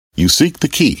You seek the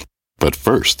key. But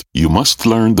first, you must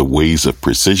learn the ways of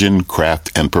precision,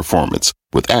 craft, and performance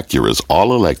with Acura's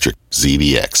all-electric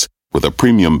ZDX. With a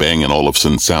premium Bang &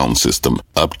 Olufsen sound system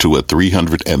up to a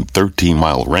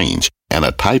 313-mile range and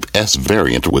a Type S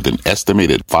variant with an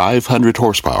estimated 500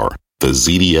 horsepower, the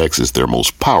ZDX is their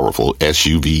most powerful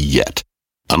SUV yet.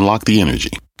 Unlock the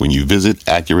energy when you visit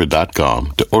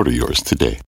Acura.com to order yours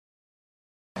today.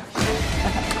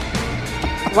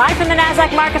 Live from the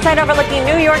NASDAQ market site overlooking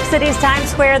New York City's Times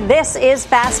Square, this is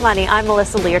Fast Money. I'm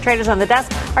Melissa Lee. Our traders on the desk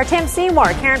are Tim Seymour,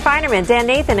 Karen Feinerman, Dan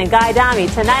Nathan, and Guy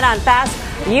Dami. Tonight on Fast,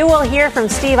 you will hear from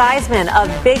Steve Eisman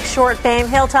of Big Short fame.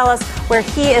 He'll tell us where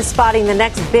he is spotting the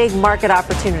next big market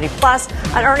opportunity. Plus,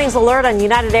 an earnings alert on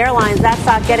United Airlines. That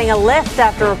stock getting a lift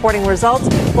after reporting results.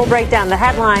 We'll break down the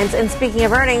headlines. And speaking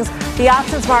of earnings, the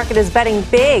options market is betting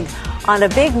big on a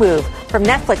big move from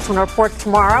Netflix when it reports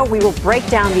tomorrow. We will break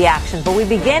down the action. But we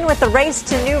begin with the race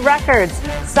to new records.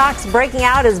 Stocks breaking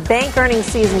out as bank earnings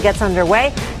season gets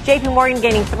underway. JP Morgan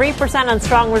gaining 3% on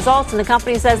strong results, and the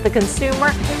company says the consumer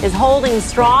is holding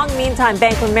strong. Meantime,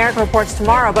 Bank of America reports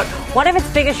tomorrow. But one of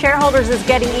its biggest shareholders is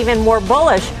getting even more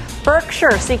bullish.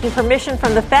 Berkshire seeking permission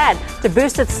from the Fed to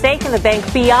boost its stake in the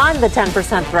bank beyond the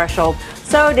 10% threshold.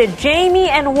 So did Jamie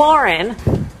and Warren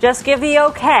just give the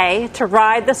okay to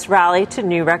ride this rally to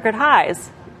new record highs?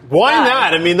 Why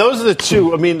not? I mean, those are the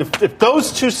two. I mean, if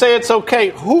those two say it's okay,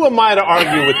 who am I to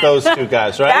argue with those two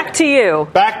guys, right? Back to you.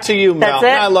 Back to you, Mel.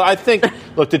 That's it? I think,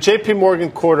 look, the J.P.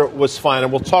 Morgan quarter was fine,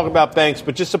 and we'll talk about banks,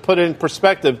 but just to put it in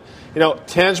perspective,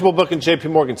 tangible book in J.P.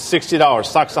 Morgan, $60.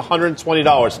 Stock's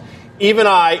 $120. Even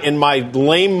I, in my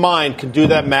lame mind, can do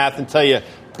that math and tell you,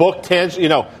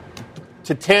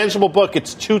 to tangible book,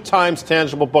 it's 2 times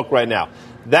tangible book right now.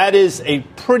 That is a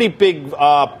pretty big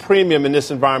premium in this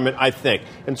environment, I think.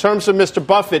 In terms of Mr.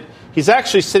 Buffett, he's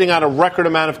actually sitting on a record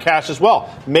amount of cash as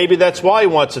well. Maybe that's why he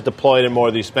wants to deploy it in more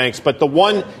of these banks. But the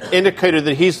one indicator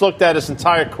that he's looked at his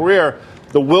entire career,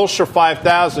 the Wilshire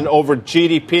 5000 over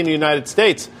GDP in the United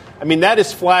States, I mean, that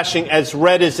is flashing as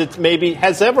red as it maybe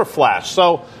has ever flashed.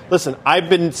 So, listen, I've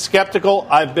been skeptical.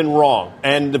 I've been wrong.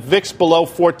 And the VIX below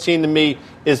 14 to me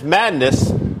is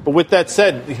madness. But with that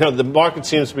said, the market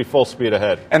seems to be full speed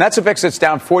ahead. And that's a VIX that's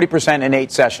down 40% in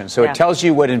 8 sessions. So It tells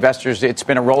you what investors, it's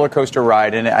been a roller coaster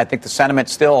ride. And I think the sentiment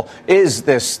still is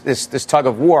this tug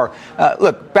of war.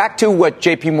 Look, back to what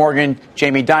J.P. Morgan,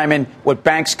 Jamie Dimon, what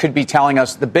banks could be telling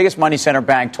us. The biggest money center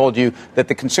bank told you that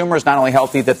the consumer is not only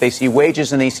healthy, that they see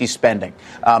wages and they see spending.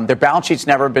 Their balance sheet's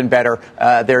never been better.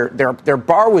 Their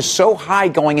bar was so high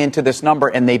going into this number,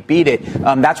 and they beat it.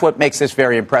 That's what makes this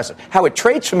very impressive. How it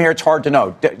trades from here, it's hard to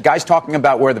know. Guys talking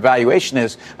about where the valuation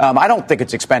is, I don't think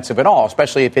it's expensive at all,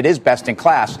 especially if it is best in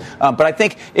class. But I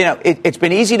think, it's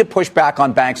been easy to push back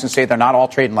on banks and say they're not all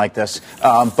trading like this.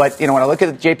 But, when I look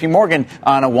at J.P. Morgan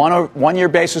on a one-year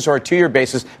basis or a 2-year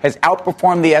basis has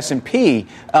outperformed the S&P,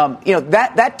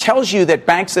 that tells you that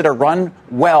banks that are run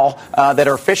well, that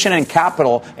are efficient in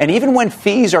capital, and even when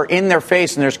fees are in their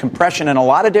face and there's compression in a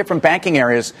lot of different banking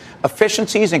areas,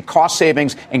 efficiencies and cost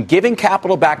savings and giving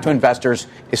capital back to investors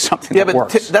is something that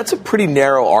works. That's a pretty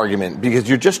narrow argument because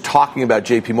you're just talking about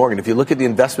J.P. Morgan. If you look at the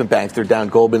investment banks, they're down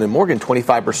Goldman and Morgan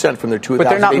 25% from their 2018. But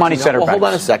they're not money center banks. Hold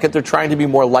on a second. They're trying to be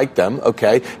more like them,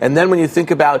 okay? And then when you think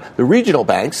about the regional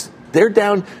banks, they're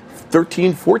down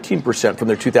 13-14% from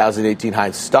their 2018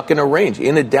 highs, stuck in a range,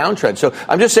 in a downtrend. So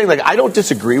I'm just saying, I don't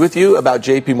disagree with you about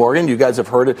J.P. Morgan. You guys have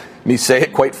heard me say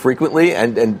it quite frequently.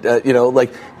 And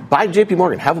buy J.P.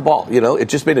 Morgan, have a ball. It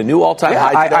just made a new all-time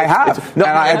high today. I have.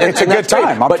 It's a good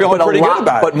time. I'm feeling pretty good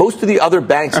about it. But most of the other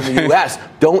banks in the U.S.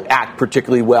 don't act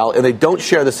particularly well, and they don't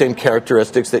share the same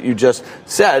characteristics that you just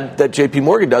said that J.P.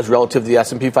 Morgan does relative to the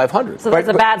S&P 500. So that's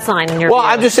a bad sign in your view. Well,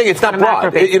 I'm just saying it's not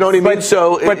broad. You know what I mean?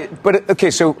 So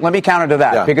let me counter to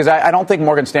that, because I don't think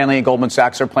Morgan Stanley and Goldman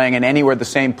Sachs are playing in anywhere the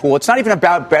same pool. It's not even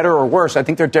about better or worse. I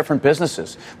think they're different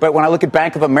businesses. But when I look at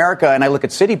Bank of America and I look at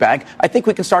Citibank, I think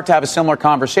we can start to have a similar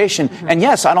conversation. Mm-hmm. And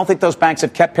yes, I don't think those banks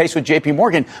have kept pace with J.P.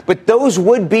 Morgan, but those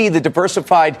would be the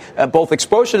diversified both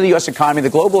exposure to the U.S. economy,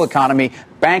 the global economy,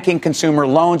 banking, consumer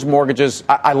loans, mortgages.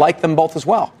 I like them both as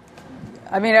well.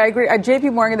 I mean, I agree. At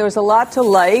J.P. Morgan, there was a lot to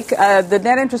like. The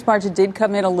net interest margin did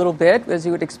come in a little bit, as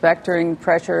you would expect, during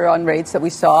pressure on rates that we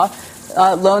saw.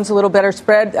 Loans a little better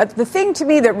spread. The thing to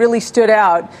me that really stood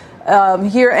out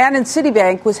here and in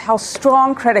Citibank was how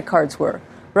strong credit cards were.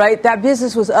 Right? That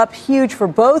business was up huge for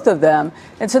both of them.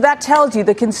 And so that tells you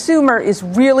the consumer is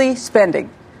really spending.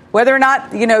 Whether or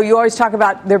not, you always talk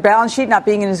about their balance sheet not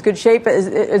being in as good shape.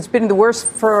 It's been the worst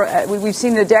we've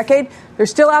seen in a decade. They're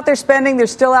still out there spending. They're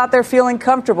still out there feeling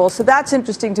comfortable. So that's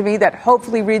interesting to me. That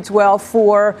hopefully reads well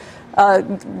for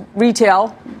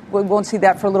Retail, we won't see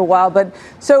that for a little while. But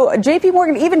so J.P.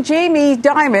 Morgan, even Jamie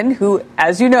Dimon, who,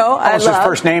 as you know, I love. Just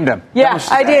first named him. Yeah,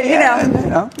 I did.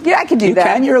 Yeah, I can do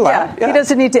that. You're allowed. Yeah. He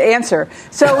doesn't need to answer.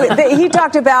 So he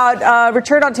talked about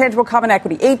return on tangible common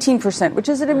equity, 18%, which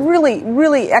is a really,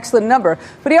 really excellent number.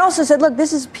 But he also said, look,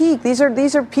 this is peak. These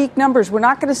are peak numbers. We're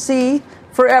not going to see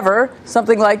forever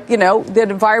something like, the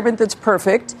environment that's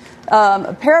perfect.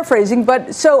 Paraphrasing.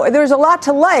 But so there's a lot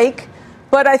to like.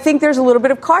 But I think there's a little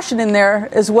bit of caution in there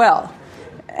as well.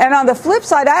 And on the flip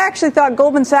side, I actually thought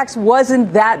Goldman Sachs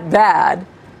wasn't that bad.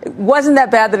 It wasn't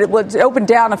that bad that it was opened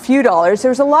down a few dollars.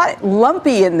 There's a lot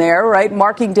lumpy in there, right?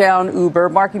 Marking down Uber,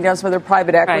 marking down some of their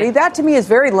private equity. Right. That to me is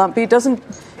very lumpy.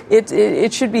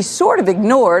 It should be sort of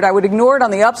ignored. I would ignore it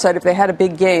on the upside if they had a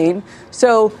big gain.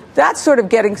 So that's sort of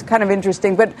getting kind of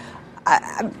interesting. But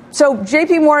so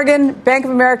J.P. Morgan, Bank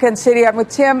of America, and Citi. I'm with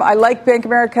Tim. I like Bank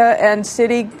of America and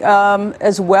Citi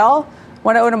as well.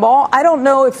 Want to own them all. I don't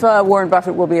know if Warren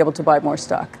Buffett will be able to buy more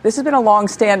stock. This has been a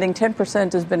long-standing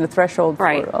 10% has been a threshold for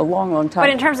a long, long time.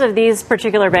 But in terms of these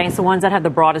particular banks, the ones that have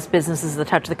the broadest businesses that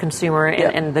touch the consumer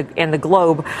and the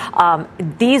globe,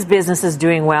 these businesses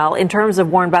doing well. In terms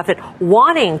of Warren Buffett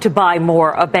wanting to buy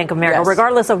more of Bank of America,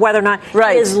 regardless of whether or not he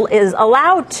is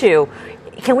allowed to.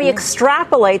 Can we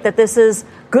extrapolate that this is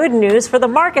good news for the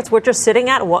markets, which are sitting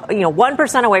at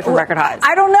 1% away from record highs?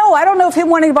 I don't know. I don't know if him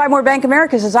wanting to buy more Bank of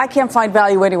America says I can't find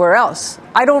value anywhere else.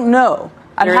 I don't know.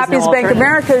 I'm happy as Bank of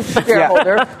America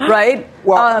shareholder, right?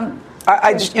 Well,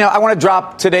 I want to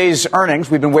drop today's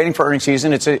earnings. We've been waiting for earnings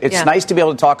season. It's nice to be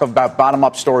able to talk about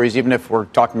bottom-up stories, even if we're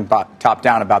talking about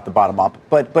top-down about the bottom-up.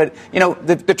 But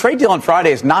the trade deal on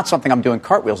Friday is not something I'm doing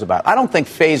cartwheels about. I don't think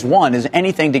Phase 1 is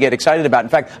anything to get excited about. In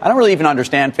fact, I don't really even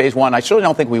understand Phase 1. I certainly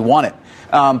don't think we want it.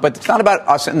 But it's not about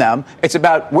us and them. It's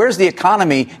about where's the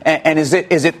economy and is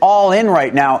it all in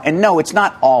right now? And no, it's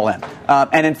not all in.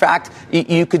 And in fact,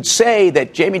 you could say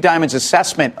that Jamie Dimon's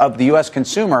assessment of the U.S.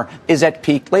 consumer is at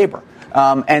peak labor.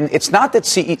 And it's not that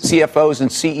CFOs and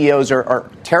CEOs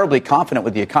are terribly confident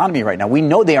with the economy right now. We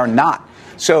know they are not.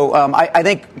 So I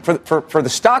think for the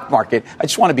stock market, I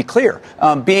just want to be clear.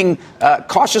 Being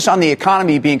cautious on the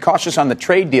economy, being cautious on the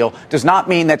trade deal does not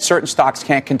mean that certain stocks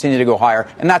can't continue to go higher.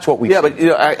 And that's what we see. But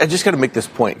I just got to make this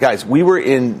point. Guys, we were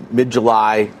in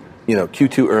mid-July,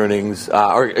 Q2 earnings,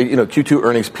 Q2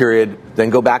 earnings period, then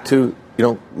go back to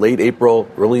late April,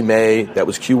 early May, that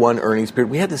was Q1 earnings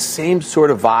period. We had the same sort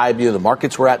of vibe. The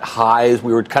markets were at highs.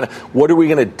 We were kind of, what are we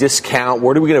going to discount?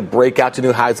 What are we going to break out to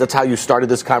new highs? That's how you started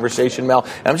this conversation, Mel.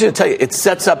 And I'm just going to tell you, it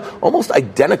sets up almost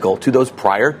identical to those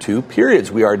prior two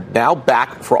periods. We are now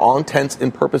back, for all intents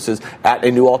and purposes, at a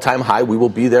new all-time high. We will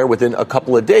be there within a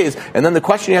couple of days. And then the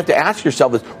question you have to ask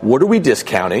yourself is, what are we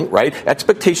discounting, right?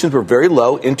 Expectations were very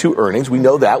low into earnings. We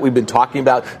know that. We've been talking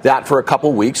about that for a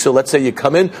couple weeks. So let's say you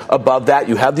come in above that,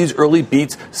 you have these early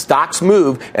beats, stocks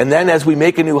move, and then as we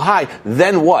make a new high,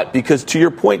 then what? Because to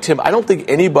your point, Tim, I don't think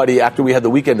anybody after we had the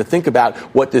weekend to think about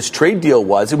what this trade deal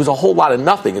was. It was a whole lot of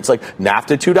nothing. It's like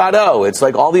NAFTA 2.0. It's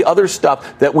like all the other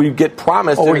stuff that we get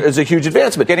promised is a huge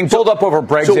advancement. Getting pulled up over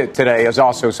Brexit today is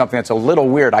also something that's a little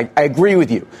weird. I agree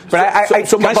with you. But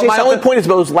my only point is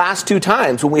about those last two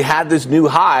times when we had this new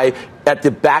high at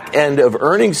the back end of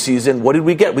earnings season, what did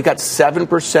we get? We got 7%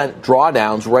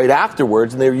 drawdowns right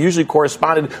afterwards, and they usually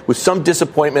corresponded with some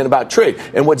disappointment about trade.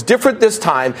 And what's different this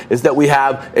time is that we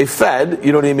have a Fed,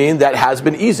 that has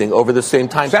been easing over the same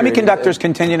time period. Semiconductors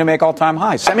continue to make all-time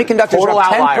highs. Semiconductors are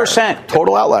up 10%.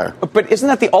 Total outlier. But isn't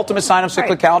that the ultimate sign of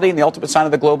cyclicality and the ultimate sign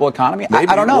of the global economy? Maybe.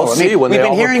 I don't know. We'll see when we've they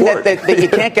been all hearing report. that you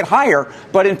can't get higher,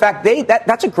 but in fact,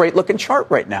 that's a great-looking chart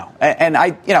right now. And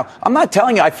I'm not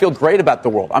telling you I feel great about the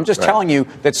world. I'm just telling you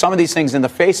that some of these things, in the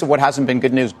face of what hasn't been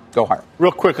good news, go higher.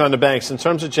 Real quick on the banks. In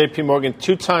terms of J.P. Morgan,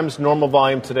 2 times normal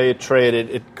volume today it traded.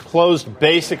 It closed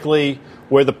basically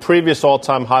where the previous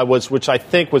all-time high was, which I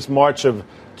think was March of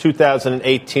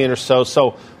 2018 or so.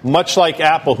 So much like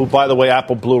Apple, who, by the way,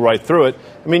 Apple blew right through it.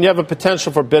 You have a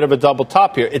potential for a bit of a double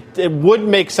top here. It would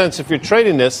make sense if you're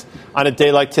trading this on a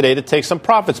day like today to take some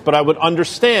profits. But I would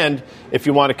understand if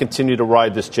you want to continue to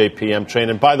ride this JPM train.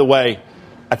 And by the way,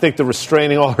 I think the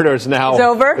restraining order is now... It's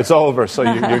over? It's over, so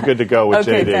you're good to go with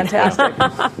JD. Okay, fantastic.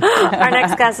 Our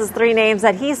next guest is 3 names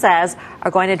that he says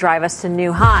are going to drive us to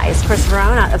new highs. Chris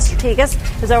Verona of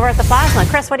Strategas is over at the Plasma.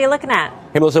 Chris, what are you looking at?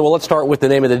 Hey, Melissa, well, let's start with the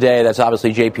name of the day. That's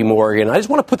obviously J.P. Morgan. I just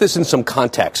want to put this in some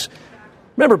context.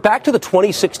 Remember, back to the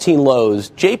 2016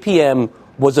 lows, JPM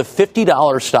was a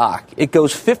 $50 stock. It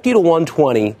goes 50 to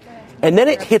 120, and then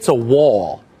it hits a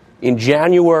wall in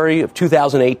January of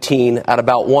 2018 at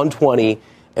about 120,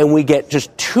 and we get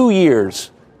just 2 years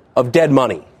of dead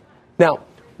money. Now,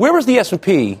 where was the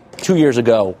S&P 2 years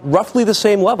ago, roughly the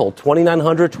same level,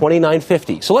 2,900,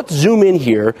 2,950. So let's zoom in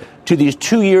here to these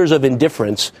 2 years of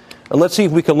indifference, and let's see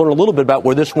if we can learn a little bit about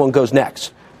where this one goes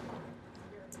next.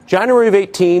 January of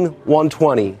 18,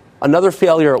 120. Another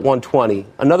failure at 120.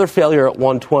 Another failure at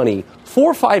 120. 4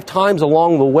 or 5 times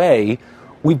along the way,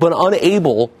 we've been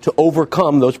unable to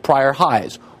overcome those prior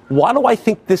highs. Why do I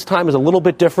think this time is a little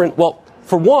bit different? Well,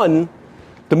 for one,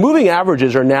 the moving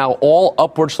averages are now all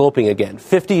upward sloping again,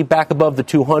 50 back above the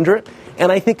 200.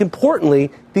 And I think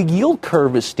importantly, the yield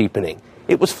curve is steepening.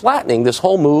 It was flattening this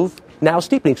whole move, now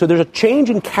steepening. So there's a change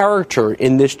in character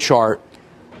in this chart.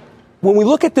 When we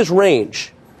look at this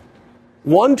range,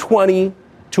 120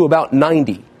 to about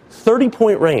 90,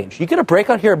 30-point range. You get a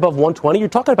breakout here above 120, you're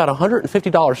talking about a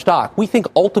 $150 stock. We think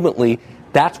ultimately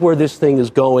that's where this thing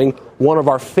is going, one of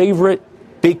our favorite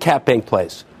big cap bank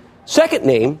plays. Second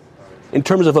name, in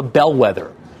terms of a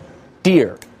bellwether,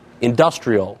 Deere,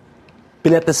 industrial,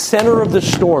 been at the center of the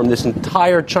storm this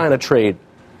entire China trade.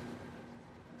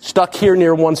 Stuck here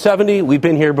near 170. We've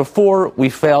been here before. We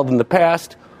failed in the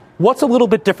past. What's a little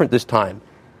bit different this time?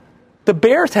 The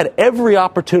bears had every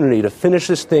opportunity to finish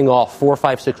this thing off 4,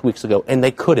 5, 6 weeks ago, and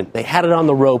they couldn't. They had it on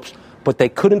the ropes, but they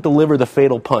couldn't deliver the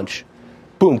fatal punch.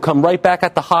 Boom, come right back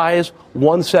at the highs,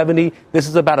 170. This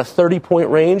is about a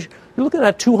 30-point range. You're looking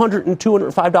at a $200 and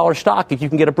 $205 stock if you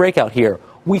can get a breakout here.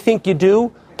 We think you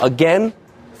do. Again,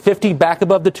 50 back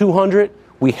above the 200.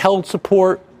 We held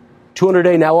support.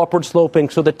 200-day now upward sloping.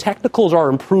 So the technicals are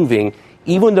improving,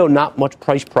 even though not much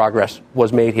price progress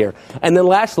was made here. And then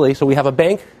lastly, so we have a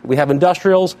bank, we have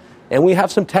industrials, and we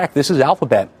have some tech. This is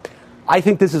Alphabet. I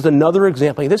think this is another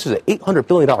example. This is an $800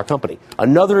 billion company.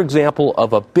 Another example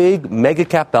of a big mega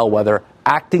cap bellwether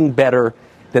acting better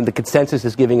than the consensus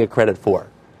is giving it credit for.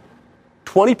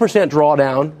 20%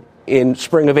 drawdown in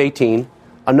spring of 18,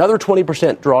 another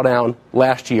 20% drawdown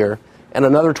last year, and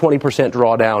another 20%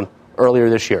 drawdown earlier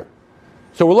this year.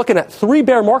 So we're looking at 3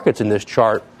 bear markets in this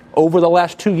chart over the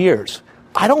last 2 years.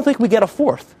 I don't think we get a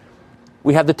fourth.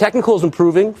 We have the technicals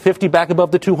improving, 50 back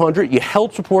above the 200. You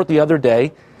held support the other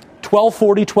day.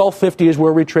 1240, 1250 is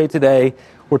where we trade today.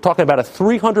 We're talking about a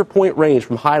 300-point range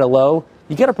from high to low.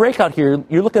 You get a breakout here,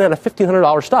 you're looking at a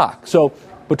 $1,500 stock. So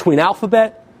between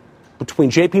Alphabet, between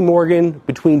JP Morgan,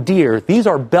 between Deere, these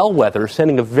are bellwethers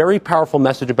sending a very powerful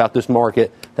message about this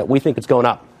market that we think it's going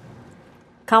up.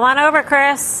 Come on over,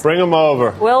 Chris. Bring him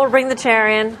over. Will, bring the chair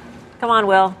in. Come on,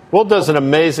 Will. Will does an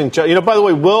amazing job. You know, by the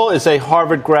way, Will is a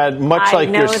Harvard grad, much like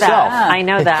yourself. I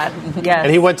know that. Yes.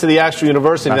 And he went to the actual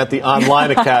university, not the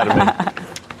online academy.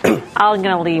 I'm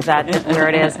going to leave that where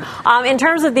it is. In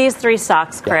terms of these 3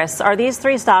 stocks, Chris, are these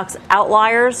 3 stocks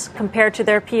outliers compared to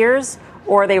their peers?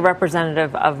 Or are they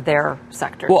representative of their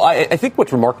sectors? Well, I think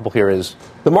what's remarkable here is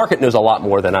the market knows a lot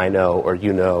more than I know, or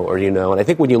you know, or you know. And I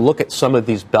think when you look at some of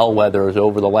these bellwethers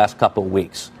over the last couple of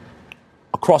weeks,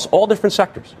 across all different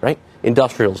sectors, right?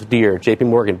 Industrials, Deere, JP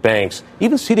Morgan, banks,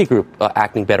 even Citigroup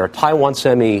acting better, Taiwan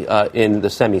Semi in the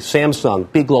semi, Samsung,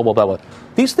 big global bellwether.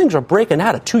 These things are breaking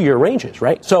out of 2-year ranges,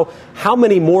 right? So how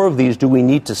many more of these do we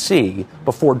need to see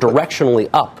before directionally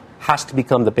up has to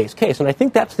become the base case? And I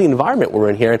think that's the environment we're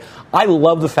in here. And I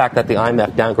love the fact that the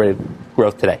IMF downgraded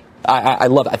growth today. I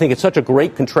love it. I think it's such a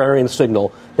great contrarian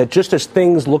signal that just as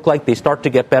things look like they start to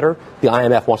get better, the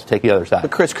IMF wants to take the other side. But,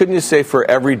 Chris, couldn't you say for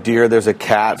every Deere there's a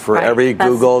cat, for every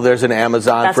Google there's an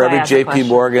Amazon, for every JP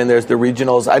Morgan there's the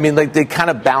regionals? I mean, like, they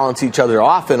kind of balance each other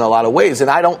off in a lot of ways,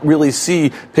 and I don't really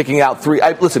see picking out 3.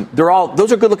 Listen,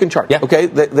 those are good-looking charts, okay?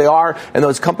 They are, and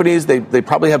those companies, they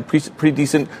probably have pretty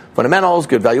decent fundamentals,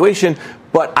 good valuation.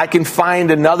 But I can find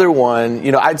another one.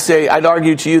 You know, I'd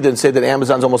argue to you then say that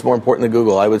Amazon's almost more important than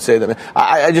Google. I would say that.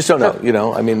 I just don't know. You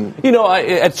know, I mean. You know,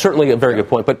 it's certainly a very good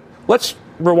point. But let's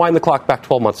rewind the clock back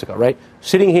 12 months ago, right?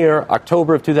 Sitting here,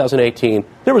 October of 2018,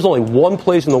 there was only one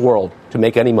place in the world to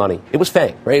make any money. It was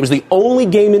FANG, right? It was the only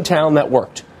game in town that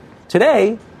worked.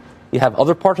 Today, you have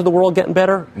other parts of the world getting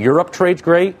better. Europe trades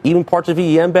great, even parts of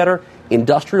EM better.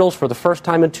 Industrials, for the first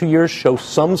time in 2 years, show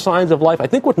some signs of life. I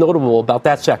think what's notable about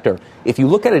that sector, if you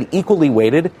look at it equally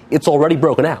weighted, it's already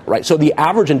broken out, right? So the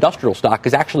average industrial stock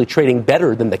is actually trading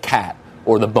better than the CAT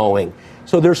or the Boeing.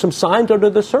 So there's some signs under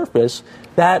the surface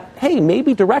that, hey,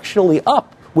 maybe directionally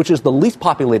up, which is the least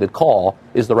populated call,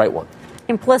 is the right one.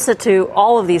 Implicit to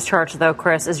all of these charts, though,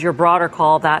 Chris, is your broader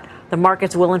call that the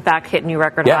markets will, in fact, hit new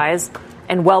record highs.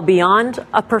 And well beyond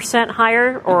 1%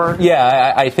 higher, or?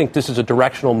 Yeah, I think this is a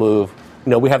directional move.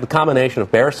 You know, we have the combination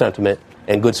of bear sentiment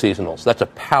and good seasonals. That's a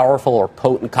powerful or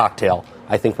potent cocktail,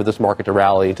 I think, for this market to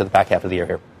rally into the back half of the year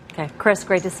here. Okay, Chris,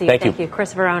 great to see you. Thank you.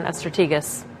 Chris Verone of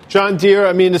Strategas. John Deere,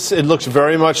 I mean, it looks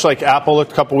very much like Apple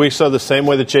looked a couple weeks ago, the same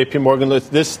way that J.P. Morgan looked.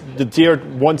 The Deere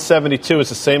 172 is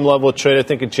the same level of trade, I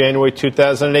think, in January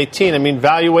 2018. I mean,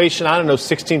 valuation, I don't know,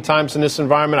 16 times in this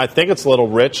environment. I think it's a little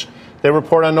rich. They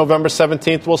report on November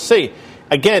 17th. We'll see.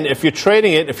 Again, if you're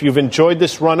trading it, if you've enjoyed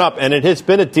this run-up, and it has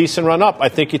been a decent run-up, I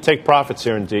think you take profits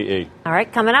here in DE. All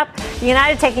right, coming up,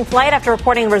 United taking flight after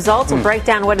reporting results. We'll break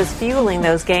down what is fueling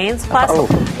those gains. Plus,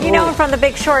 you know him from The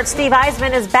Big Short, Steve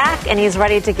Eisman is back, and he's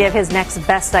ready to give his next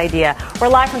best idea. We're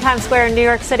live from Times Square in New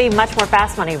York City. Much more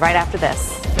Fast Money right after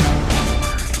this.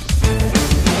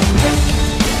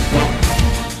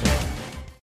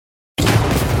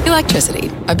 Electricity,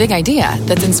 a big idea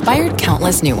that's inspired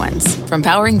countless new ones. From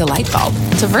powering the light bulb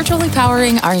to virtually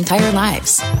powering our entire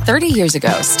lives. 30 years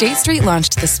ago, State Street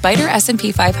launched the Spider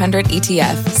S&P 500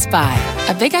 ETF, SPY.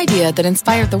 A big idea that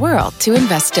inspired the world to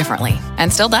invest differently.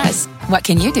 And still does. What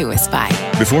can you do with SPY?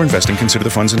 Before investing, consider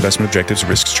the fund's investment objectives,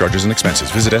 risks, charges, and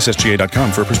expenses. Visit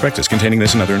ssga.com for a prospectus containing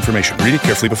this and other information. Read it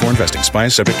carefully before investing. SPY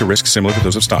is subject to risks similar to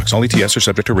those of stocks. All ETFs are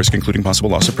subject to risk, including possible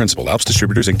loss of principal. Alps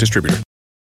Distributors, Inc. Distributor.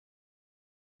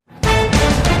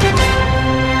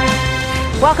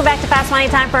 Welcome back to Fast Money.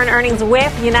 Time for an earnings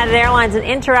whip. United Airlines and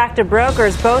Interactive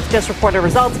Brokers both just reported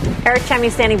results. Eric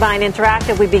Chemi standing by in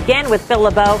Interactive. We begin with Phil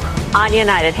LeBeau on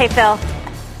United. Hey, Phil.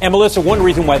 And Melissa, one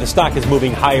reason why the stock is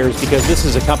moving higher is because this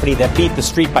is a company that beat the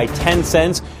street by 10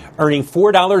 cents. Earning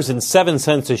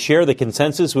 $4.07 a share. The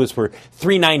consensus was for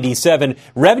 $3.97.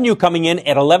 Revenue coming in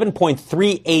at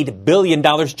 $11.38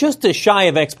 billion, just as shy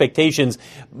of expectations.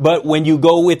 But when you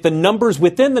go with the numbers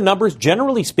within the numbers,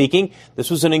 generally speaking,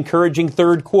 this was an encouraging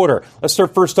third quarter. Let's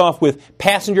start first off with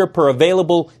passenger per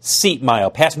available seat mile.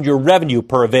 Passenger revenue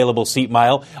per available seat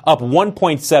mile up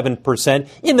 1.7%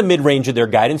 in the mid-range of their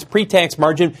guidance. Pre-tax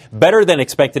margin better than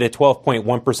expected at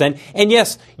 12.1%. And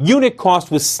yes, unit cost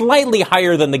was slightly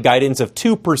higher than the guidance of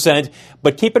 2%,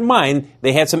 but keep in mind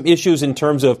they had some issues in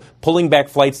terms of pulling back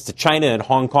flights to China and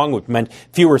Hong Kong, which meant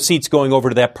fewer seats going over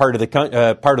to that part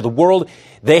of the world.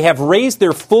 They have raised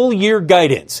their full year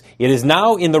guidance. It is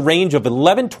now in the range of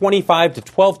 $11.25 to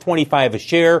 $12.25 a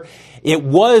share. It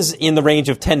was in the range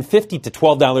of $10.50 to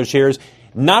 $12 shares.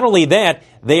 Not only that,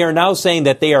 they are now saying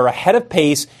that they are ahead of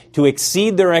pace to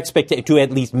exceed their to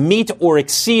at least meet or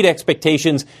exceed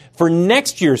expectations for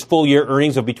next year's full year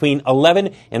earnings of between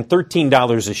 $11 and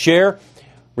 $13 a share.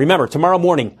 Remember, tomorrow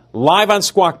morning, live on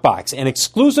Squawk Box, an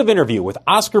exclusive interview with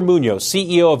Oscar Munoz,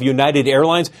 CEO of United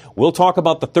Airlines. We'll talk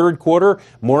about the third quarter.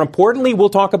 More importantly, we'll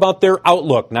talk about their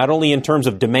outlook, not only in terms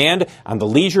of demand on the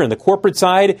leisure and the corporate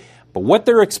side, but what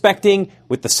they're expecting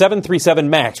with the 737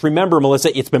 MAX. Remember,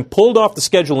 Melissa, it's been pulled off the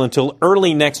schedule until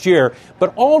early next year.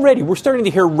 But already we're starting to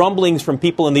hear rumblings from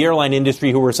people in the airline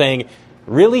industry who are saying,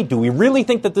 really? Do we really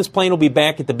think that this plane will be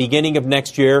back at the beginning of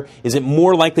next year? Is it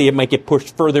more likely it might get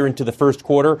pushed further into the first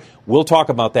quarter? We'll talk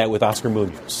about that with Oscar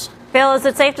Munoz. Phil, is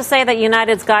it safe to say that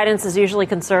United's guidance is usually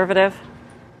conservative?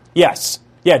 Yes.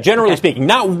 Yeah, generally speaking,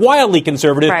 not wildly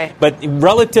conservative, right, but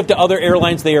relative to other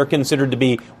airlines, they are considered to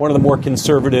be one of the more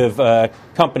conservative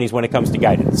companies when it comes to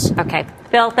guidance. Okay.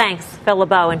 Phil, thanks. Phil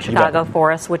LeBeau in Chicago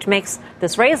for us, which makes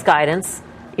this raised guidance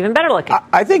even better looking.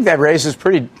 I think that raise is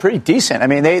pretty decent. I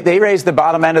mean, they raised the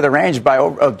bottom end of the range by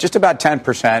just about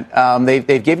 10%.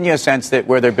 They've given you a sense that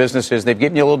where their business is. They've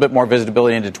given you a little bit more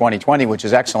visibility into 2020, which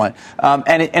is excellent.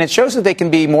 And it shows that they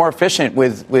can be more efficient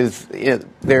with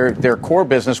their core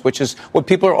business, which is what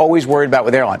people are always worried about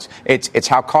with airlines. It's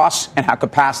how costs and how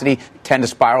capacity tend to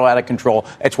spiral out of control.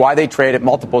 It's why they trade at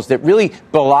multiples that really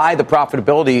belie the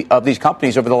profitability of these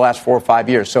companies over the last 4 or 5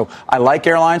 years. So I like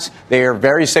airlines. They are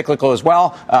very cyclical as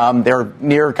well. They're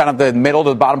near kind of the middle to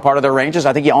the bottom part of their ranges.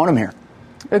 I think you own them here.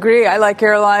 Agree. I like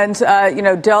airlines.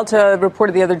 Delta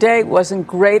reported the other day wasn't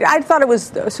great. I thought it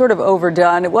was sort of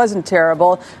overdone. It wasn't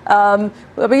terrible. I'll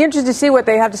be interested to see what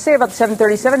they have to say about the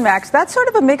 737 MAX. That's sort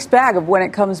of a mixed bag of when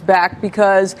it comes back,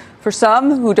 because for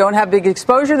some who don't have big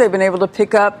exposure, they've been able to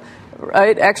pick up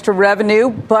extra revenue,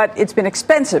 but it's been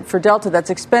expensive for Delta. That's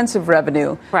expensive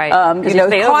revenue, right?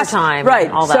 Overtime, right?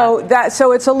 And all that.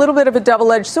 So it's a little bit of a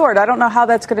double-edged sword. I don't know how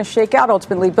that's going to shake out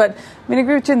ultimately, but I mean, I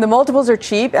agree with you. The multiples are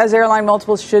cheap, as airline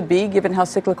multiples should be, given how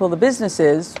cyclical the business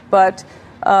is. But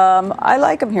I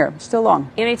like them here. Still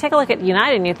long. You take a look at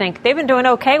United and you think they've been doing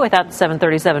okay without the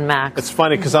 737 MAX. It's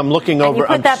funny because I'm looking over. And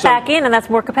you put that back in, and that's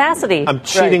more capacity. I'm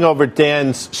cheating over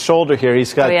Dan's shoulder here.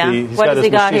 He's got he's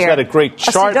got a great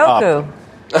chart up.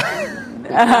 That's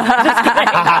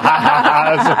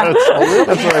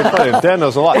very funny. Dan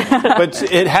knows a lot. But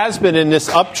it has been in this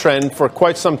uptrend for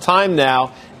quite some time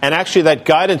now. And actually, that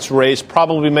guidance raise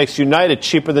probably makes United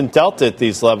cheaper than Delta at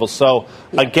these levels. So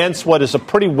against what is a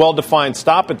pretty well-defined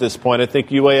stop at this point, I think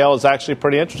UAL is actually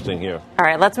pretty interesting here. All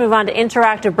right, let's move on to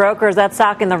Interactive Brokers. That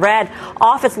stock in the red,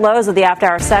 off its lows of the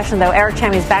after-hour session, though. Eric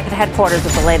Chemi is back at headquarters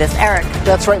with the latest. Eric.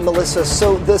 That's right, Melissa.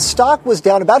 So the stock was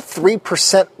down about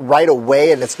 3% right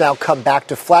away, and it's now come back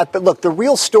to flat. But look, the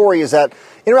real story is that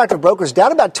Interactive Brokers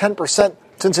down about 10%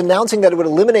 since announcing that it would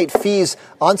eliminate fees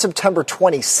on September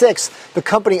 26th. The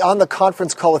company on the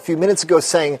conference call a few minutes ago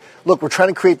saying, look, we're trying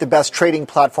to create the best trading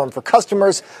platform for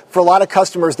customers. For a lot of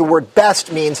customers, the word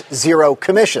best means zero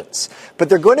commissions. But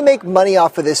they're going to make money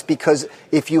off of this because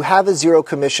if you have a zero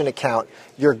commission account,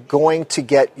 you're going to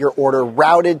get your order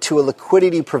routed to a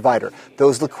liquidity provider.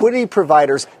 Those liquidity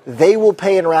providers, they will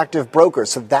pay Interactive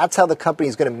Brokers. So that's how the company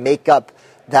is going to make up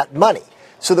that money.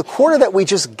 So the quarter that we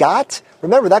just got,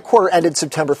 remember, that quarter ended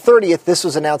September 30th. This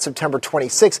was announced September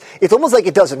 26th. It's almost like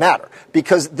it doesn't matter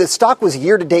because the stock was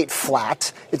year-to-date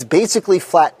flat. It's basically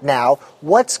flat now.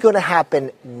 What's going to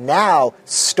happen now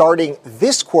starting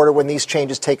this quarter when these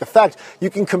changes take effect?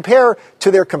 You can compare to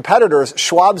their competitors.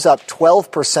 Schwab's up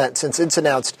 12% since it's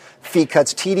announced fee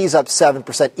cuts. TD's up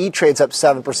 7%. E-Trade's up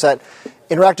 7%.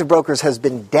 Interactive Brokers has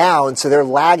been down, so they're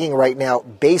lagging right now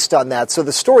based on that. So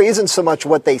the story isn't so much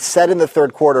what they said in the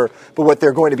third quarter, but what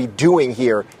they're going to be doing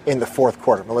here in the fourth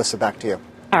quarter. Melissa, back to you.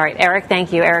 All right, Eric,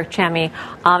 thank you. Eric Chemi.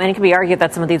 And it can be argued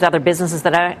that some of these other businesses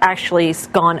that have actually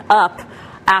gone up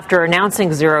after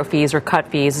announcing zero fees or cut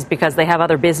fees is because they have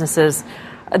other businesses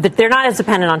that they're not as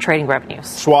dependent on trading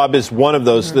revenues. Schwab is one of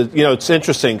those. That, it's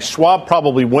interesting. Schwab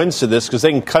probably wins to this because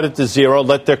they can cut it to zero,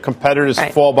 let their competitors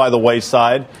fall by the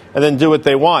wayside, and then do what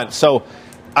they want. So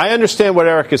I understand what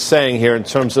Eric is saying here in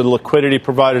terms of the liquidity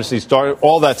providers,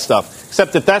 all that stuff,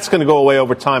 except that that's going to go away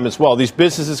over time as well. These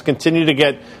businesses continue to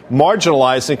get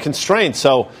marginalized and constrained.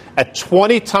 So at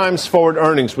 20 times forward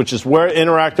earnings, which is where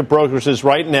Interactive Brokers is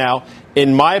right now,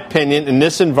 in my opinion, in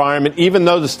this environment, even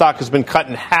though the stock has been cut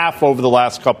in half over the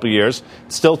last couple of years,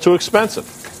 it's still too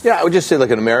expensive. Yeah, I would just say,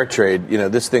 like an Ameritrade,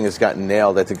 this thing has gotten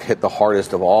nailed. I think hit the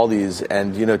hardest of all these.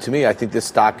 And, to me, I think this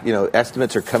stock,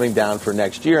 estimates are coming down for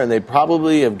next year, and they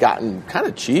probably have gotten kind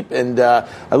of cheap. And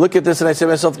I look at this and I say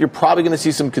to myself, you're probably going to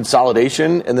see some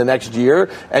consolidation in the next year,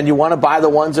 and you want to buy the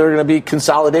ones that are going to be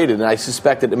consolidated. And I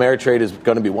suspect that Ameritrade is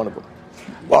going to be one of them.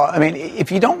 Well, I mean,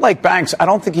 if you don't like banks, I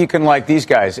don't think you can like these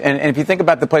guys. And if you think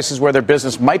about the places where their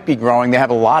business might be growing, they have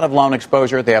a lot of loan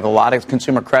exposure. They have a lot of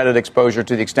consumer credit exposure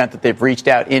to the extent that they've reached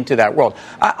out into that world.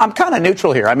 I'm kind of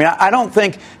neutral here. I mean, I don't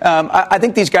think I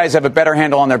think these guys have a better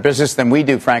handle on their business than we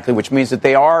do, frankly, which means that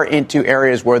they are into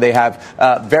areas where they have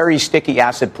very sticky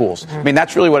asset pools. I mean,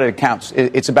 that's really what it counts.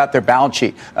 It's about their balance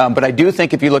sheet. But I do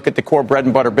think if you look at the core bread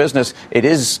and butter business, it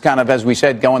is kind of, as we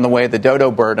said, going the way of the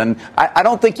dodo bird. And I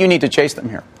don't think you need to chase them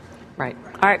here. Right.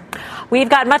 All right. We've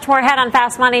got much more ahead on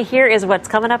Fast Money. Here is what's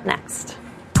coming up next.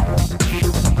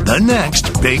 The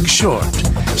next Big Short.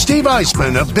 Steve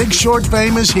Eisman of Big Short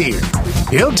fame is here.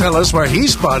 He'll tell us where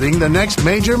he's spotting the next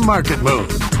major market move.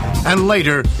 And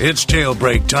later, it's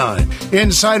jailbreak time.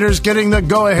 Insiders getting the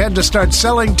go-ahead to start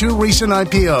selling 2 recent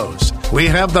IPOs. We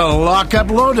have the lockup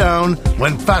lowdown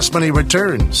when Fast Money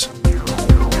returns.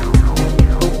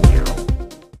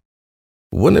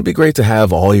 Wouldn't it be great to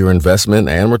have all your investment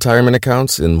and retirement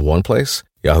accounts in one place?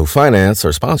 Yahoo Finance,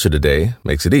 our sponsor today,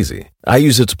 makes it easy. I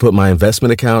use it to put my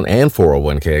investment account and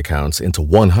 401k accounts into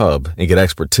one hub and get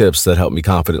expert tips that help me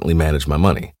confidently manage my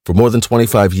money. For more than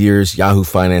 25 years, Yahoo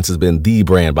Finance has been the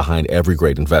brand behind every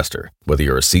great investor. Whether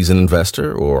you're a seasoned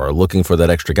investor or are looking for that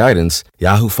extra guidance,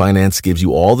 Yahoo Finance gives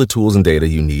you all the tools and data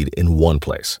you need in one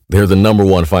place. They're the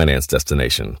 #1 finance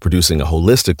destination, producing a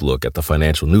holistic look at the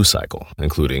financial news cycle,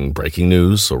 including breaking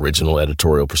news, original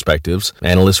editorial perspectives,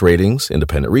 analyst ratings,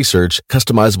 independent research,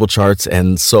 customizable charts,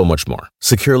 and so much more.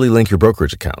 Securely link your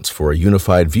brokerage accounts for a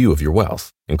unified view of your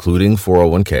wealth, including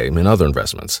 401k and other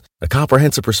investments. A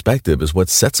comprehensive perspective is what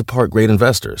sets apart great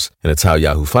investors, and it's how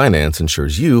Yahoo Finance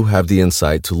ensures you have the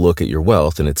insight to look at your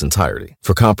wealth in its entirety.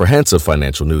 For comprehensive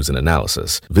financial news and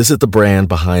analysis, visit the brand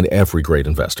behind every great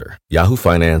investor,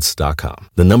 yahoofinance.com,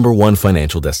 the #1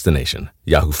 financial destination,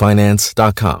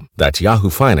 yahoofinance.com. That's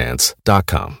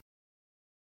yahoofinance.com.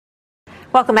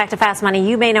 Welcome back to Fast Money.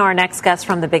 You may know our next guest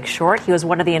from The Big Short. He was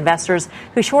one of the investors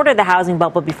who shorted the housing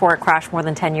bubble before it crashed more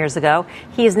than 10 years ago.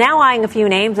 He is now eyeing a few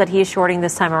names that he is shorting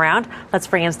this time around. Let's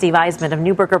bring in Steve Eisman of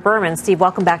Neuberger Berman. Steve,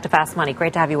 welcome back to Fast Money.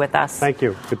 Great to have you with us. Thank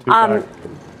you. Good to be back.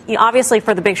 Obviously,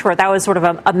 for The Big Short, that was sort of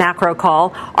a macro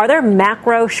call. Are there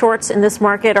macro shorts in this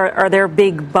market? Are there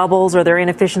big bubbles? Are there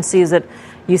inefficiencies that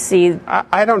you see?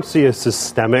 I don't see a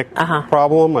systemic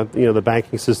problem. The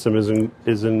banking system is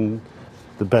in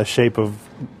the best shape of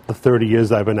the 30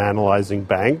 years I've been analyzing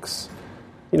banks.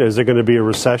 Is there going to be a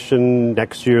recession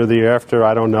next year or the year after?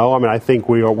 I don't know. I mean, I think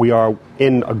we are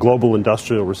in a global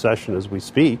industrial recession as we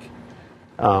speak.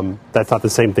 That's not the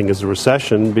same thing as a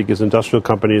recession because industrial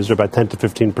companies are about 10 to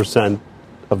 15%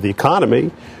 of the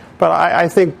economy. But I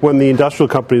think when the industrial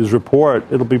companies report,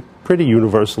 it'll be pretty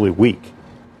universally weak,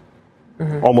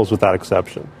 almost without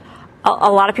exception.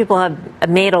 A lot of people have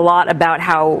made a lot about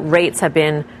how rates have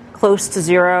been close to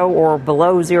zero or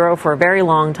below zero for a very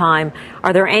long time.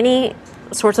 Are there any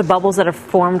sorts of bubbles that have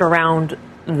formed around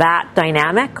that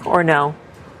dynamic or no?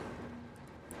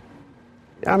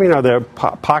 I mean, are there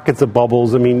pockets of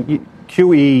bubbles? I mean,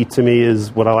 QE to me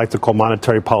is what I like to call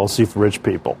monetary policy for rich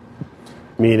people,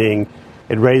 meaning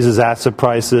it raises asset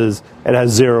prices. It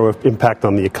has zero impact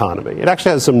on the economy. It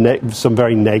actually has some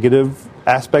very negative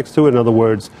aspects to it. In other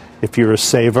words, if you're a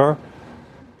saver,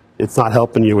 it's not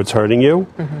helping you, it's hurting you.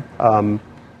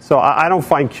 So I don't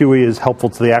find QE as helpful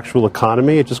to the actual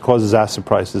economy. It just causes asset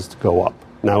prices to go up.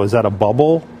 Now, is that a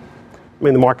bubble? I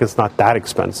mean, the market's not that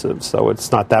expensive, so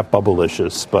it's not that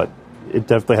bubblicious, but it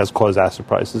definitely has caused asset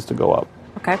prices to go up.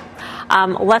 Okay.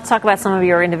 Let's talk about some of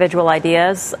your individual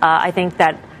ideas. I think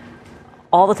that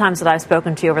all the times that I've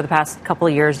spoken to you over the past couple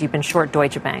of years, you've been short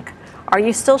Deutsche Bank. Are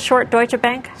you still short Deutsche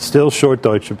Bank? Still short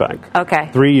Deutsche Bank. Okay.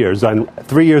 3 years.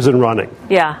 3 years in running.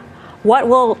 Yeah. What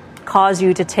will cause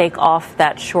you to take off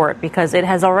that short? Because it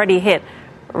has already hit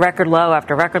record low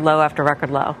after record low after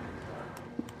record low.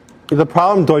 The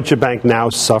problem Deutsche Bank now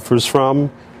suffers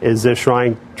from is they're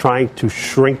trying to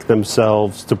shrink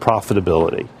themselves to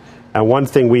profitability. And one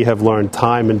thing we have learned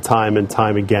time and time and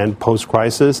time again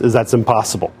post-crisis is that's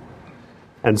impossible.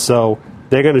 And so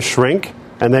they're going to shrink,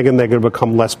 and then they're going to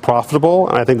become less profitable,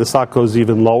 and I think the stock goes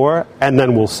even lower, and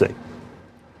then we'll see.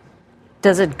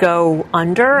 Does it go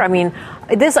under? I mean,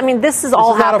 this is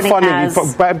all happening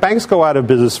as... Banks go out of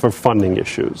business for funding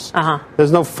issues.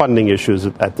 There's no funding issues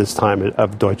at this time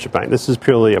of Deutsche Bank. This is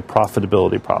purely a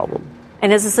profitability problem.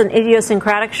 And is this an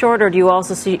idiosyncratic short, or do you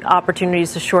also see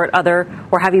opportunities to short other,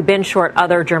 or have you been short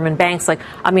other German banks?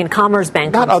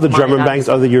 Commerzbank. Not other German banks,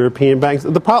 other European banks.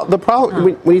 The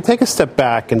problem, when you take a step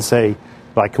back and say,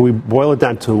 can we boil it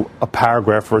down to a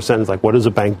paragraph or a sentence, what does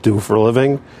a bank do for a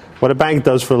living? What a bank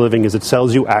does for a living is it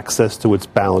sells you access to its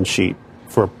balance sheet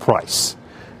for a price.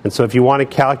 And so if you want to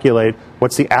calculate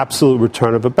what's the absolute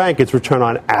return of a bank, it's return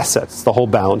on assets, the whole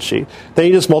balance sheet. Then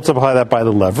you just multiply that by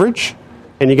the leverage,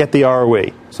 and you get the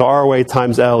ROE. So ROA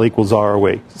times L equals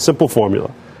ROE. Simple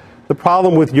formula. The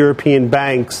problem with European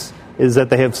banks is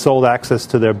that they have sold access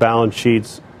to their balance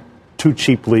sheets too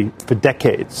cheaply for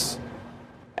decades.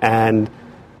 And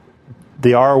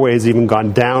the ROA has even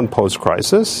gone down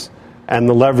post-crisis, and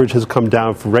the leverage has come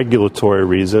down for regulatory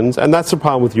reasons. And that's the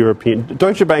problem with European.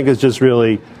 Deutsche Bank is just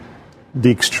really the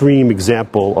extreme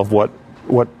example of what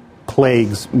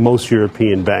plagues most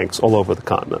European banks all over the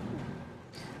continent.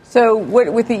 So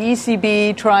with the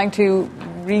ECB trying to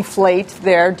reflate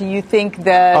there, do you think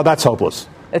that... Oh, that's hopeless.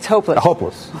 It's hopeless.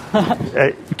 Hopeless.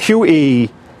 QE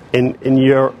in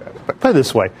Europe, put it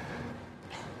this way,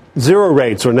 zero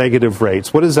rates or negative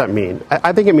rates, what does that mean?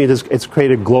 I think it means it's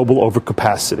created global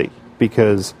overcapacity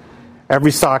because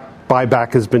every stock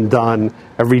buyback has been done,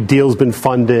 every deal's been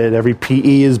funded, every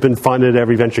PE has been funded,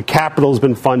 every venture capital has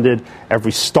been funded,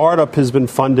 every startup has been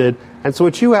funded. And so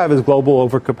what you have is global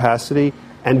overcapacity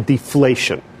and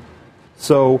deflation.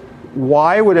 So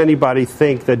why would anybody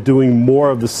think that doing more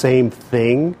of the same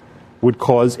thing would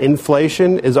cause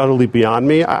inflation is utterly beyond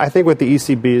me. I think what the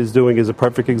ECB is doing is a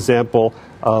perfect example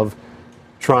of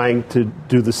trying to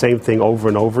do the same thing over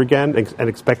and over again and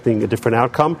expecting a different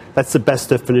outcome. That's the best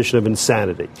definition of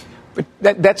insanity. But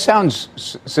that sounds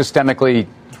systemically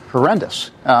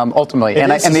horrendous, ultimately.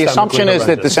 And the assumption is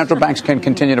that the central banks can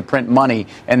continue to print money,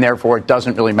 and therefore it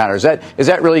doesn't really matter. Is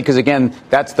that really, because, again,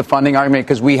 that's the funding argument?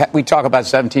 Because we talk about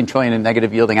 $17 trillion in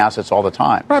negative yielding assets all the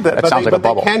time. Right, that sounds like a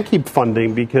bubble. They can keep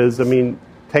funding because,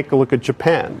 take a look at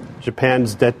Japan.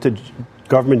 Japan's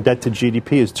government debt to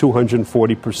GDP is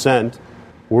 240%.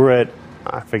 We're at,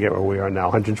 I forget where we are now,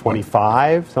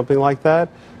 125, something like that.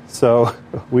 So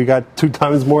we got 2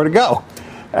 times more to go.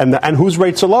 And whose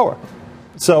rates are lower?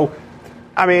 So,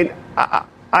 I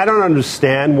don't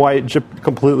understand why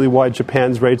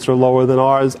Japan's rates are lower than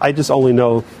ours. I just only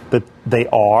know that they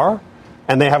are,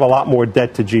 and they have a lot more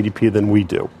debt to GDP than we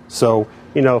do. So,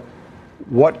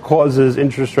 what causes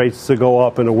interest rates to go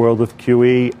up in a world of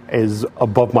QE is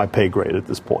above my pay grade at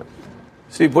this point.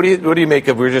 Steve, what do you make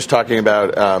of? We were just talking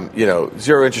about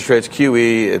zero interest rates,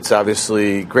 QE. It's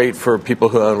obviously great for people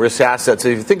who own risk assets.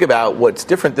 If you think about what's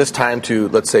different this time to,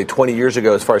 let's say, 20 years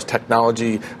ago, as far as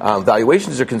technology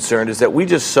valuations are concerned, is that we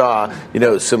just saw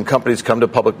some companies come to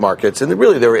public markets, and they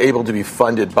were able to be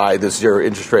funded by this zero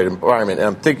interest rate environment. And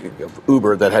I'm thinking of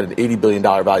Uber that had an $80 billion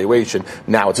valuation.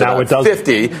 Now it's about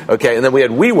 50. Okay, and then we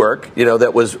had WeWork,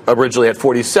 that was originally at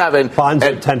 47. Bonds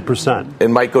at 10%.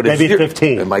 And might go to maybe zero.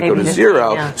 15. It might go to zero.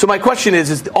 Yeah. So my question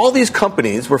is all these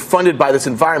companies were funded by this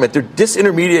environment. They're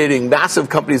disintermediating massive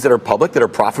companies that are public, that are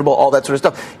profitable, all that sort of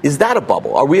stuff. Is that a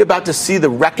bubble? Are we about to see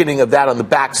the reckoning of that on the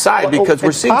backside? Because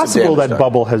we're seeing it's possible that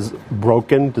bubble has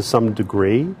broken to some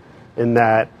degree in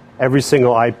that every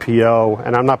single IPO,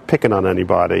 and I'm not picking on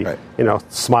anybody, right.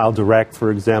 Smile Direct, for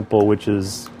example, which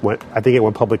is, I think it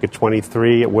went public at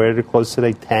 23. Where did it close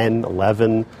today? 10,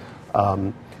 11.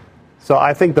 So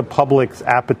I think the public's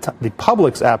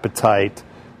appetite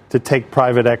to take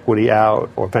private equity out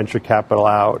or venture capital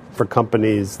out for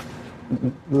companies,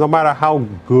 no matter how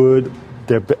good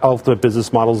their ultimate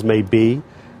business models may be,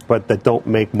 but that don't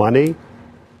make money,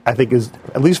 I think is,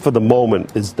 at least for the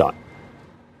moment, is done.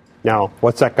 Now,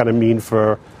 what's that going to mean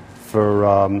for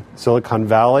Silicon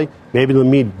Valley? Maybe it'll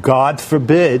mean, God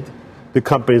forbid, the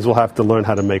companies will have to learn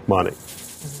how to make money.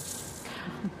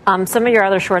 Some of your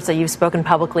other shorts that you've spoken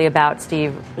publicly about,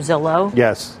 Steve, Zillow.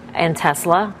 Yes. And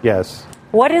Tesla. Yes.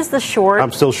 What is the short?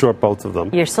 I'm still short both of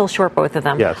them. You're still short both of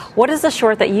them? Yes. What is the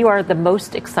short that you are the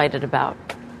most excited about?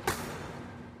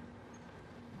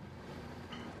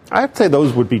 I'd say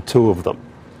those would be two of them.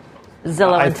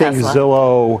 Zillow and Tesla. I think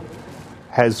Zillow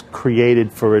has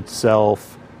created for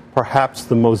itself perhaps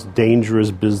the most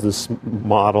dangerous business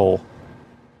model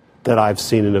that I've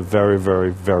seen in a very,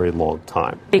 very, very long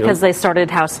time. Because they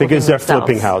started house flipping Because they're themselves.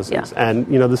 flipping houses. Yeah. And,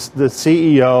 the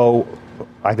CEO,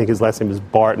 I think his last name is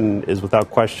Barton, is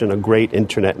without question a great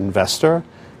internet investor.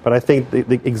 But I think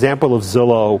the example of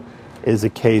Zillow is a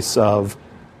case of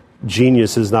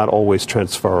genius is not always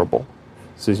transferable.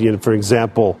 So, for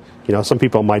example, some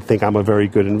people might think I'm a very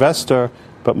good investor,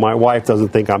 but my wife doesn't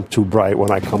think I'm too bright when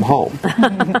I come home.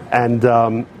 And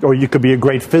or you could be a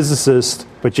great physicist,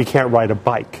 but you can't ride a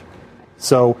bike.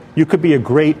 So you could be a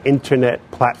great internet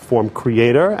platform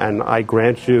creator, and I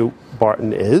grant you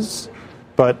Barton is,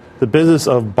 but the business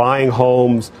of buying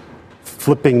homes,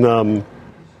 flipping them,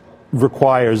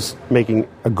 requires making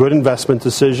a good investment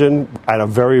decision at a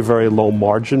very, very low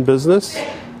margin business,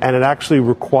 and it actually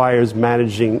requires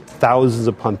managing thousands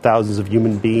upon thousands of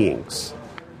human beings,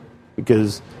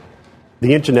 because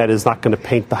the internet is not going to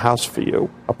paint the house for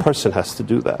you. A person has to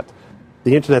do that.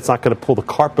 The internet's not going to pull the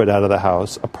carpet out of the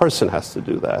house. A person has to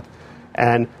do that.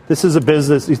 And this is a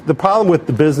business. The problem with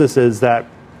the business is that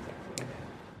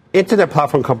internet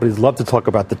platform companies love to talk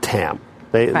about the TAM.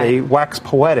 They wax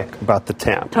poetic about the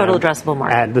TAM. Total addressable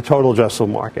market. And the total addressable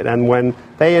market. And when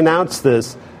they announced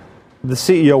this, the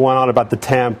CEO went on about the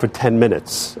TAM for 10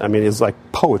 minutes. I mean, it's like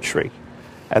poetry.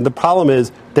 And the problem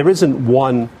is there isn't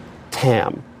one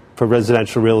TAM for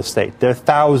residential real estate. There are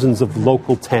thousands of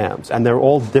local TAMs, and they're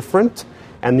all different.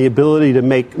 And the ability to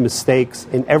make mistakes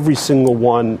in every single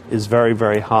one is very,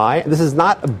 very high. This is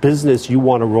not a business you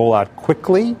want to roll out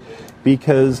quickly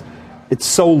because it's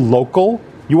so local.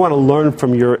 You want to learn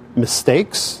from your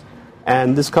mistakes.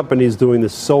 And this company is doing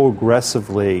this so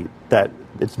aggressively that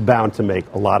it's bound to make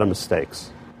a lot of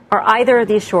mistakes. Are either of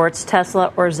these shorts,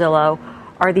 Tesla or Zillow,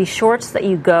 are these shorts that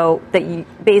you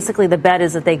basically the bet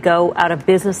is that they go out of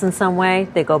business in some way?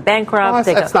 They go bankrupt?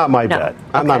 Well, that's not my bet.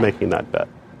 I'm Okay. not making that bet.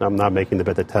 I'm not making the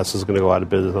bet that Tesla's going to go out of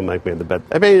business. I'm not making the bet.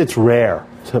 I mean, it's rare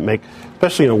to make,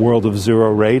 especially in a world of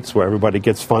zero rates where everybody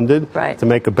gets funded, to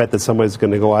make a bet that somebody's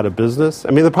going to go out of business. I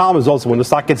mean, the problem is also when the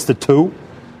stock gets to 2,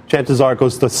 chances are it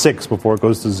goes to 6 before it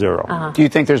goes to 0. Do you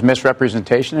think there's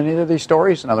misrepresentation in either of these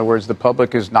stories? In other words, the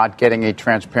public is not getting a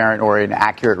transparent or an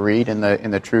accurate read in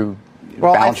the true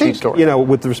balance sheet story?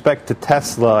 With respect to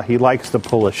Tesla, he likes to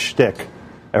pull a shtick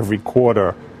every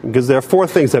quarter because there are 4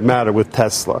 things that matter with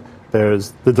Tesla.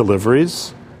 There's the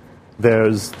deliveries,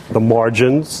 there's the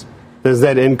margins, there's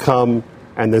net income,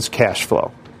 and there's cash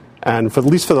flow. And at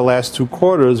least for the last 2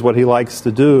 quarters, what he likes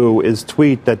to do is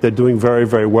tweet that they're doing very,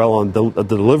 very well on the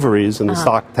deliveries, and the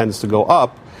stock tends to go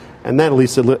up. And then at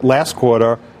least last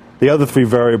quarter, the other 3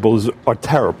 variables are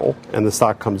terrible, and the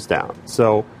stock comes down.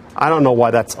 So I don't know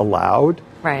why that's allowed.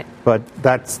 Right. But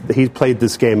he's played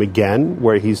this game again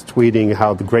where he's tweeting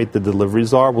how great the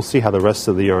deliveries are. We'll see how the rest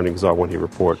of the earnings are when he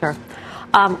reports. Sure.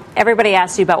 Everybody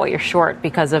asks you about what you're short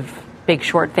because of Big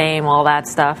Short fame, all that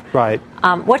stuff. Right.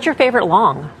 What's your favorite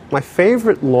long? My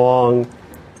favorite long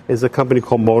is a company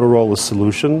called Motorola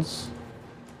Solutions.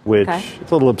 which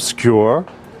is a little obscure.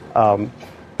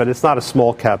 But it's not a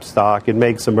small cap stock. It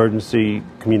makes emergency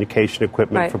communication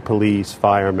equipment for police,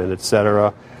 firemen, et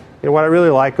cetera. What I really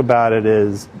like about it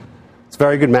is it's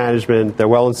very good management. They're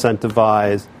well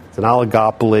incentivized. It's an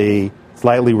oligopoly. It's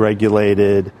lightly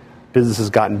regulated. Business has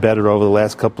gotten better over the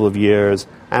last couple of years.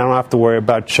 I don't have to worry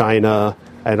about China.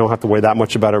 I don't have to worry that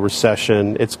much about a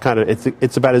recession. It's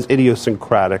about as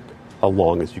idiosyncratic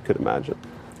along as you could imagine.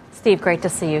 Steve, great to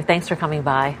see you. Thanks for coming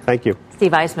by. Thank you.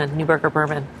 Steve Eisman, Neuberger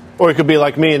Berman. Or you could be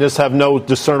like me and just have no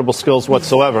discernible skills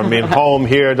whatsoever. I mean, home,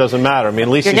 here, doesn't matter. I mean, at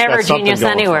least you're he's never got a something genius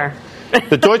going anywhere.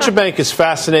 The Deutsche Bank is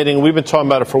fascinating. We've been talking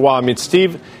about it for a while. I mean,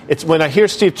 Steve, when I hear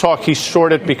Steve talk, he's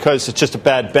short it because it's just a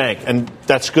bad bank, and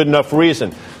that's good enough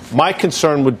reason. My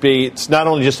concern would be it's not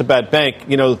only just a bad bank.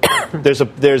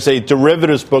 There's a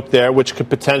derivatives book there which could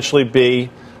potentially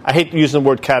be, I hate using the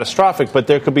word catastrophic, but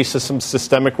there could be some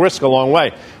systemic risk along the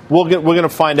way. We're going to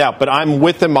find out. But I'm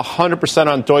with him 100%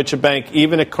 on Deutsche Bank.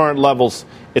 Even at current levels,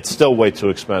 it's still way too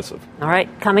expensive. All right.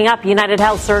 Coming up, United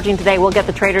Health surging today. We'll get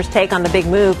the traders' take on the big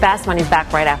move. Fast Money's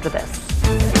back right after this.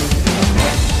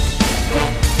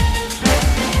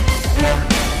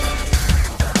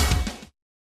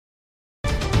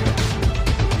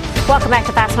 Welcome back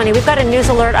to Fast Money. We've got a news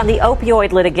alert on the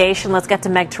opioid litigation. Let's get to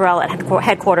Meg Terrell at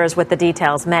headquarters with the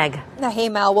details. Meg. Hey,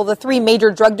 Mel. Well, the three major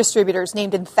drug distributors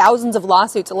named in thousands of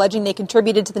lawsuits alleging they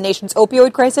contributed to the nation's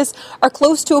opioid crisis are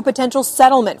close to a potential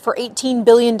settlement for $18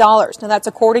 billion. Now, that's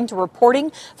according to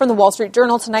reporting from the Wall Street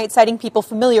Journal tonight, citing people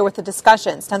familiar with the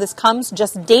discussions. Now, this comes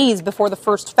just days before the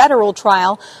first federal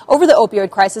trial over the opioid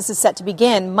crisis is set to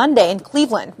begin Monday in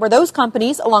Cleveland, where those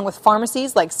companies, along with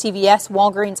pharmacies like CVS,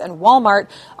 Walgreens, and Walmart,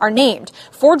 are named.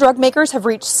 4 drug makers have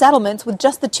reached settlements with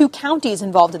just the 2 counties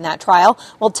involved in that trial,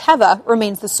 while Teva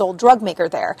remains the sole drug maker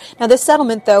there. Now, this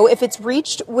settlement, though, if it's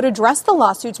reached, would address the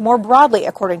lawsuits more broadly,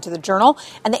 according to the Journal,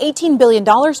 and the $18 billion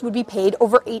would be paid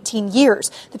over 18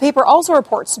 years. The paper also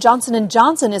reports Johnson &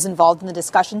 Johnson is involved in the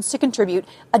discussions to contribute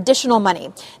additional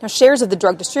money. Now, shares of the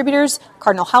drug distributors,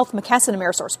 Cardinal Health, McKesson, and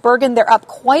AmerisourceBergen, they're up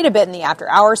quite a bit in the after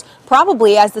hours,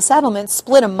 probably as the settlement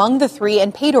split among the 3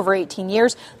 and paid over 18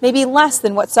 years, maybe less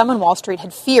than what some on Wall Street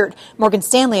had feared. Morgan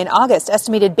Stanley in August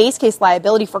estimated base case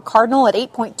liability for Cardinal at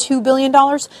 $8.2 billion,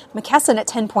 McKesson at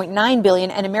 $10.9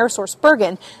 billion, and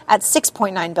AmerisourceBergen at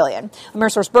 $6.9 billion.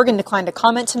 AmerisourceBergen declined to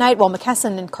comment tonight, while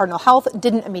McKesson and Cardinal Health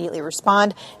didn't immediately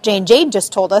respond. J&J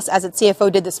just told us, as its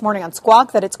CFO did this morning on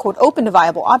Squawk, that it's, quote, open to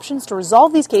viable options to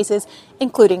resolve these cases,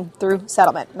 including through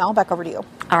settlement. Mel, back over to you.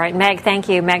 All right, Meg, thank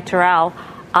you. Meg Terrell.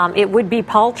 It would be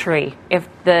paltry if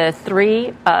the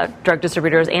 3 drug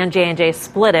distributors and J&J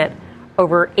split it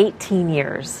over 18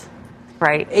 years,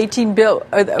 right? $18 billion.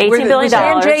 Was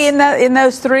J&J in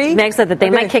those 3? Meg said that they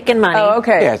might kick in money. Oh,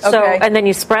 okay. Yes. So, and then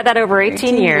you spread that over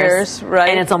 18 years, right?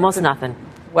 And it's almost nothing.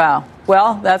 Wow.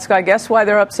 Well, that's, I guess, why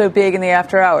they're up so big in the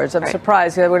after hours. I'm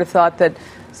surprised. I would have thought that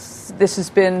this has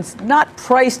been not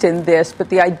priced in this, but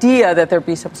the idea that there'd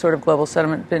be some sort of global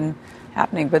settlement been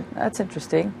happening, but that's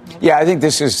interesting. Yeah, I think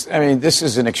this is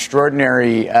an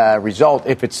extraordinary result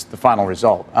if it's the final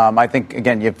result. I think,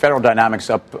 again, you have federal dynamics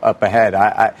up ahead.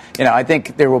 I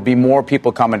think there will be more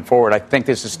people coming forward. I think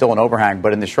this is still an overhang,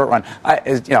 but in the short run,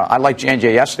 I liked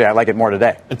J&J yesterday. I like it more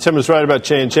today. And Tim was right about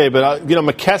J&J, but,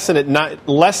 McKesson at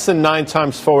less than 9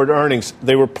 times forward earnings,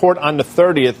 they report on the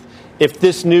 30th. If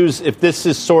this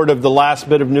is sort of the last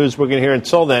bit of news we're going to hear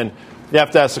until then, you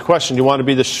have to ask the question, do you want to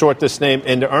be the short this name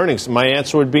into earnings? My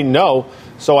answer would be no.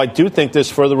 So I do think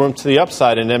there's further room to the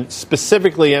upside, and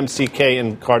specifically MCK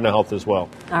and Cardinal Health as well.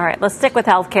 All right, let's stick with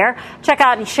healthcare. Check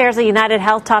out shares of United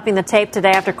Health topping the tape today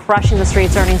after crushing the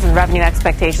street's earnings and revenue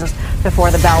expectations before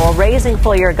the bell, while raising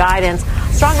full-year guidance.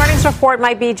 Strong earnings report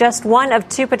might be just one of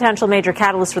 2 potential major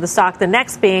catalysts for the stock, the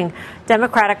next being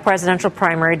Democratic presidential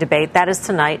primary debate. That is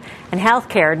tonight. And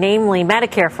healthcare, namely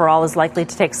Medicare for All, is likely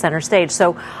to take center stage.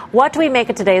 So what do we make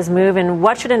of today's move, and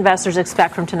what should investors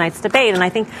expect from tonight's debate? And I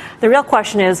think the real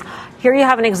question is, here you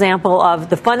have an example of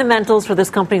the fundamentals for this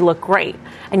company look great,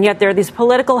 and yet there are these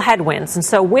political headwinds. And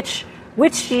so which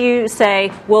do you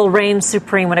say will reign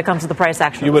supreme when it comes to the price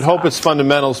action? You would hope it's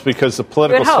fundamentals, because the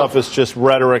political stuff is just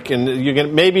rhetoric. And you're going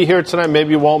to maybe hear it tonight,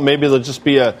 maybe you won't. Maybe there'll just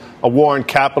be a war on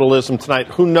capitalism tonight.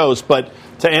 Who knows? But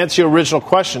to answer your original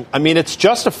question, I mean, it's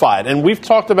justified. And we've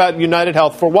talked about United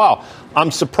Health for a while.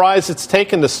 I'm surprised it's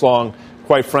taken this long,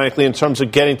 quite frankly, in terms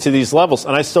of getting to these levels.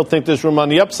 And I still think there's room on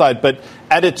the upside. But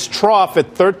at its trough,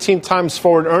 at 13 times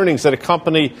forward earnings at a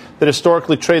company that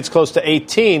historically trades close to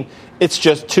 18, It's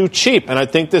just too cheap. And I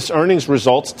think this earnings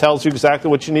results tells you exactly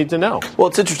what you need to know. Well,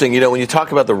 it's interesting. When you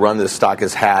talk about the run this stock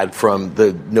has had from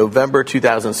the November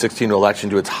 2016 election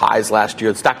to its highs last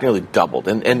year, the stock nearly doubled.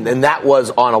 And that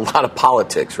was on a lot of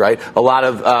politics, right? A lot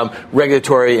of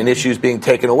regulatory and issues being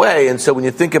taken away. And so when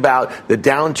you think about the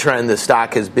downtrend the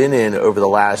stock has been in over the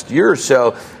last year or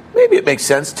so, maybe it makes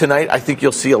sense tonight. I think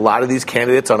you'll see a lot of these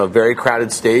candidates on a very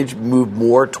crowded stage move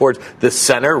more towards the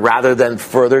center rather than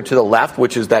further to the left,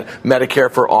 which is that Medicare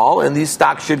for all. And these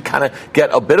stocks should kind of get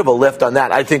a bit of a lift on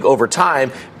that, I think, over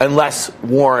time, unless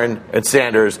Warren and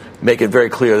Sanders make it very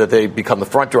clear that they become the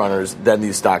front runners, then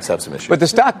these stocks have some issues. But the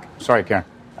stock, sorry, Karen.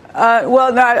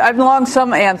 Well, no, I've long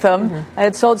some Anthem. Mm-hmm. I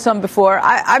had sold some before.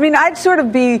 I mean, I'd sort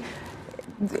of be...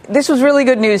 This was really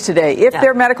good news today. If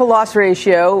their medical loss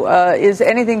ratio is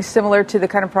anything similar to the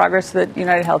kind of progress that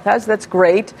United Health has, that's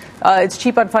great. It's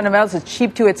cheap on fundamentals. It's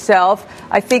cheap to itself.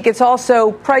 I think it's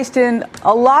also priced in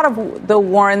a lot of the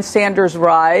Warren-Sanders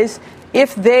rise.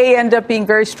 If they end up being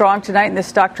very strong tonight and the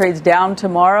stock trades down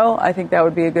tomorrow, I think that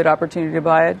would be a good opportunity to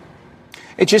buy it.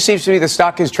 It just seems to me the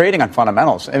stock is trading on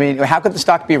fundamentals. I mean, how could the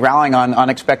stock be rallying on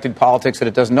unexpected politics that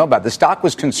it doesn't know about? The stock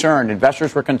was concerned.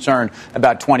 Investors were concerned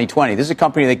about 2020. This is a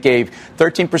company that gave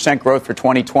 13% growth for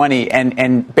 2020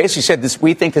 and basically said this.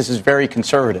 We think this is very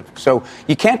conservative. So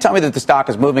you can't tell me that the stock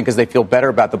is moving because they feel better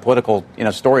about the political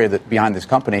story behind this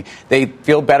company. They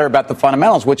feel better about the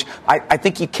fundamentals, which I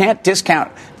think you can't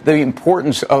discount the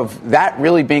importance of that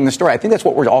really being the story. I think that's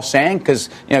what we're all saying because,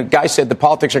 guys said the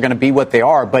politics are going to be what they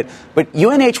are. But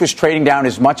UNH was trading down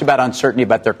as much about uncertainty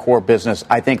about their core business,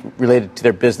 I think, related to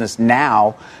their business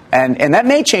now. And that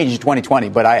may change in 2020,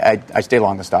 but I stay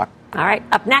long the stock. All right.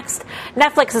 Up next,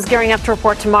 Netflix is gearing up to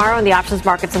report tomorrow, and the options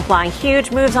market's implying huge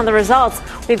moves on the results.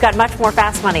 We've got much more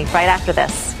Fast Money right after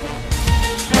this.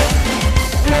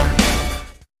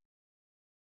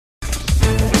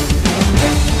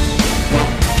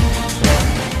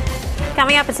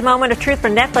 Coming up, it's a moment of truth for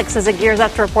Netflix as it gears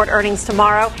up to report earnings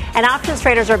tomorrow. And options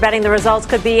traders are betting the results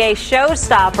could be a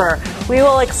showstopper. We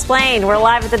will explain. We're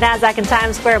live at the NASDAQ in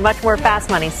Times Square. Much more Fast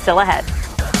Money still ahead.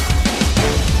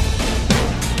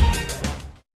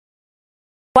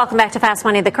 Welcome back to Fast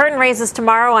Money. The curtain raises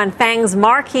tomorrow on FANG's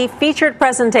marquee featured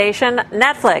presentation,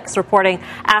 Netflix, reporting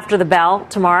after the bell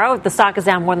tomorrow. The stock is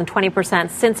down more than 20%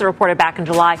 since it reported back in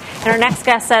July. And our next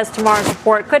guest says tomorrow's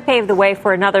report could pave the way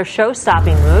for another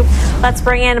show-stopping move. Let's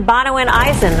bring in Bonawyn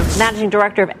Eisen, Managing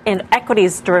Director of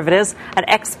Equities Derivatives at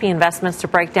XP Investments, to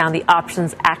break down the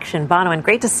options action. Bonawyn,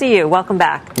 great to see you. Welcome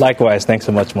back. Likewise. Thanks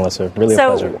so much, Melissa. Really a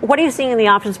pleasure. So what are you seeing in the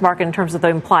options market in terms of the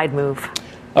implied move?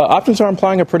 Options are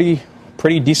implying a pretty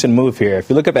decent move here.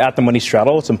 If you look at the at-the-money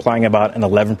straddle, it's implying about an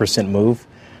 11% move.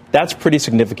 That's pretty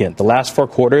significant. The last 4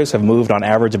 quarters have moved on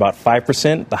average about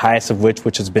 5%, the highest of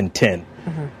which has been 10.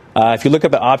 Mm-hmm. If you look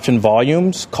at the option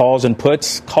volumes, calls and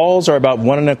puts, calls are about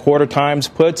 1.25 times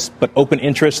puts, but open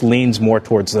interest leans more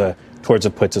towards the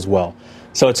puts as well.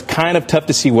 So it's kind of tough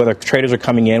to see whether traders are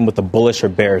coming in with a bullish or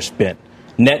bearish spin.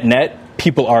 Net,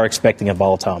 people are expecting a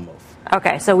volatile move.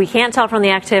 Okay, so we can't tell from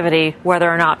the activity whether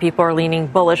or not people are leaning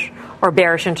bullish or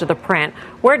bearish into the print.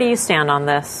 Where do you stand on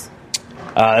this?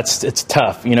 It's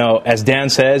tough. As Dan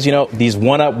says, these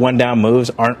one up, one down moves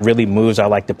aren't really moves I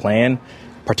like to play in,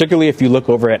 particularly if you look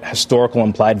over at historical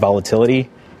implied volatility.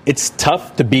 It's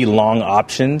tough to be long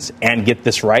options and get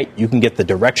this right. You can get the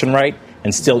direction right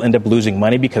and still end up losing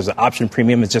money because the option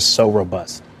premium is just so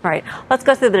robust. Right. Let's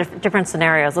go through the different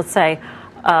scenarios. Let's say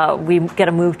we get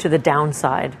a move to the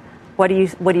downside. What do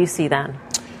you see then?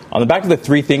 On the back of the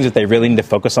 3 things that they really need to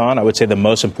focus on, I would say the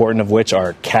most important of which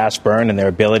are cash burn and their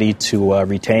ability to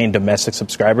retain domestic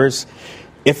subscribers.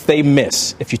 If they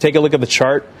miss, if you take a look at the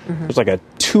chart, there's like a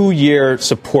 2-year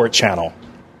support channel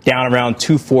down around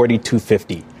 240,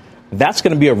 250. That's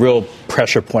going to be a real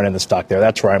pressure point in the stock there.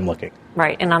 That's where I'm looking.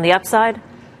 Right. And on the upside?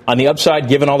 On the upside,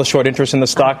 given all the short interest in the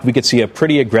stock, we could see a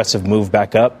pretty aggressive move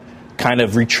back up, kind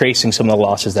of retracing some of the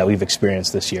losses that we've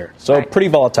experienced this year. So pretty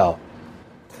volatile.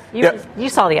 You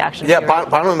saw the action. Yeah,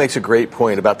 Bonawyn makes a great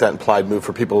point about that implied move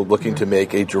for people looking to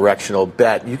make a directional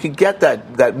bet. You can get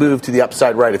that move to the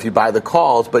upside right if you buy the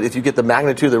calls, but if you get the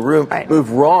magnitude of the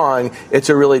move wrong, it's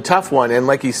a really tough one. And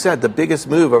like you said, the biggest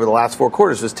move over the last 4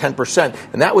 quarters was 10%,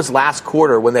 and that was last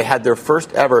quarter when they had their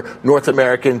first ever North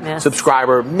American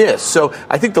subscriber miss. So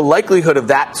I think the likelihood of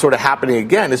that sort of happening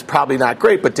again is probably not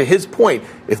great, but to his point,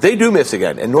 if they do miss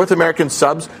again and North American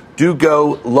subs do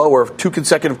go lower 2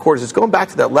 consecutive quarters, it's going back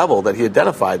to that level that he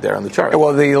identified there on the chart.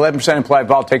 Well, the 11% implied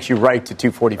vol takes you right to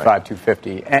 245, right.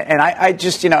 250. And I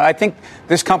just, I think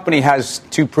this company has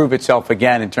to prove itself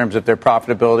again in terms of their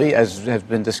profitability, as has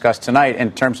been discussed tonight,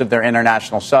 in terms of their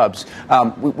international subs.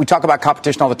 We talk about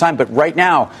competition all the time, but right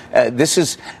now,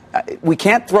 we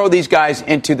can't throw these guys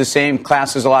into the same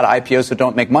class as a lot of IPOs that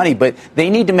don't make money, but they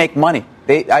need to make money.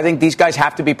 I think these guys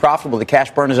have to be profitable. The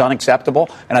cash burn is unacceptable,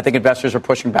 and I think investors are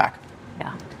pushing back.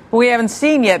 Yeah. We haven't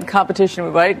seen yet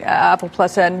competition, right? Apple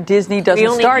Plus and Disney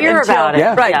doesn't start hear until about it.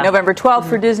 Yeah. Right, Yeah. November 12th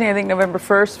for Disney, I think November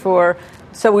 1st for.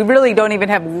 So we really don't even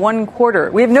have one quarter.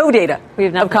 We have no data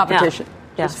of competition.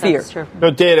 Yeah. Just fear. That's true.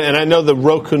 No data, and I know the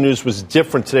Roku news was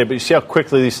different today, but you see how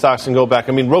quickly these stocks can go back.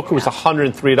 I mean, Roku was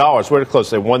 $103. Where did it close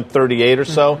today? 138 or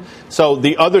so. Mm-hmm. So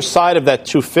the other side of that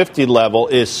 250 level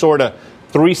is sort of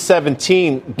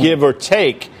 317, give or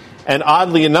take. And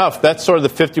oddly enough, that's sort of the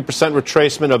 50%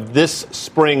 retracement of this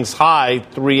spring's high,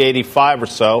 385 or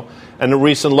so, and the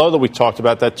recent low that we talked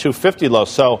about, that 250 low.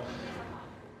 So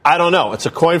I don't know. It's a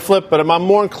coin flip, but I'm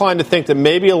more inclined to think that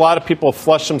maybe a lot of people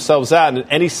flush themselves out, and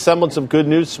any semblance of good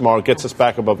news tomorrow gets us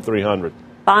back above 300.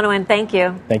 Bonawyn, thank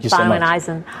you. Thank you so much. Bonawyn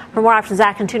Eisen. For more Options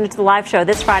Act, tune into the live show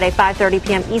this Friday, 5:30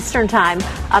 p.m. Eastern Time.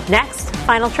 Up next,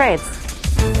 Final Trades.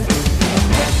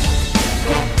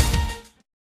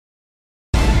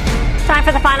 Time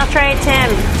for the final trade,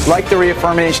 Tim. Like the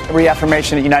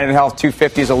reaffirmation at United Health,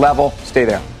 250 is a level. Stay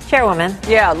there. Chairwoman.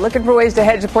 Yeah, looking for ways to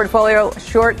hedge the portfolio.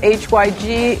 Short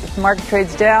HYG. If the market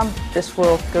trades down, this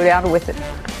will go down with it.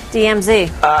 DMZ.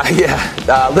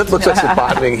 Lyft looks like it's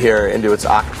bottoming here into its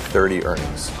Oct 30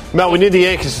 earnings. Mel, we need the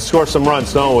Yankees to score some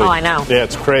runs, don't we? Oh, I know. Yeah,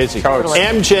 it's crazy. Totally.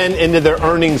 Amgen into their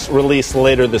earnings release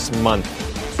later this month.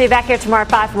 See you back here tomorrow at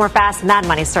 5 for more Fast Mad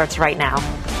Money starts right now.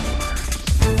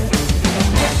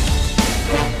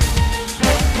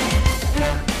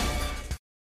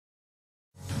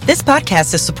 This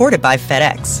podcast is supported by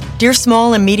FedEx. Dear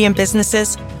small and medium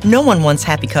businesses, no one wants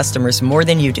happy customers more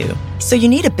than you do. So you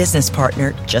need a business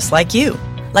partner just like you.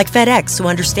 Like FedEx, who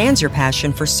understands your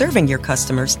passion for serving your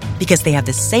customers because they have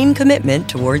the same commitment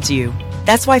towards you.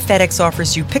 That's why FedEx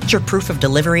offers you picture proof of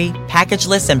delivery,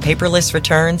 packageless and paperless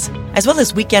returns, as well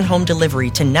as weekend home delivery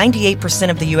to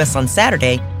 98% of the U.S. on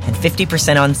Saturday and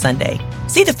 50% on Sunday.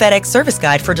 See the FedEx service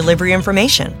guide for delivery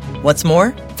information. What's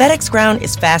more, FedEx Ground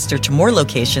is faster to more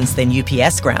locations than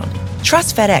UPS Ground.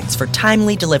 Trust FedEx for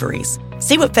timely deliveries.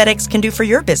 See what FedEx can do for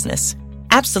your business.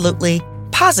 Absolutely,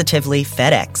 positively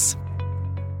FedEx.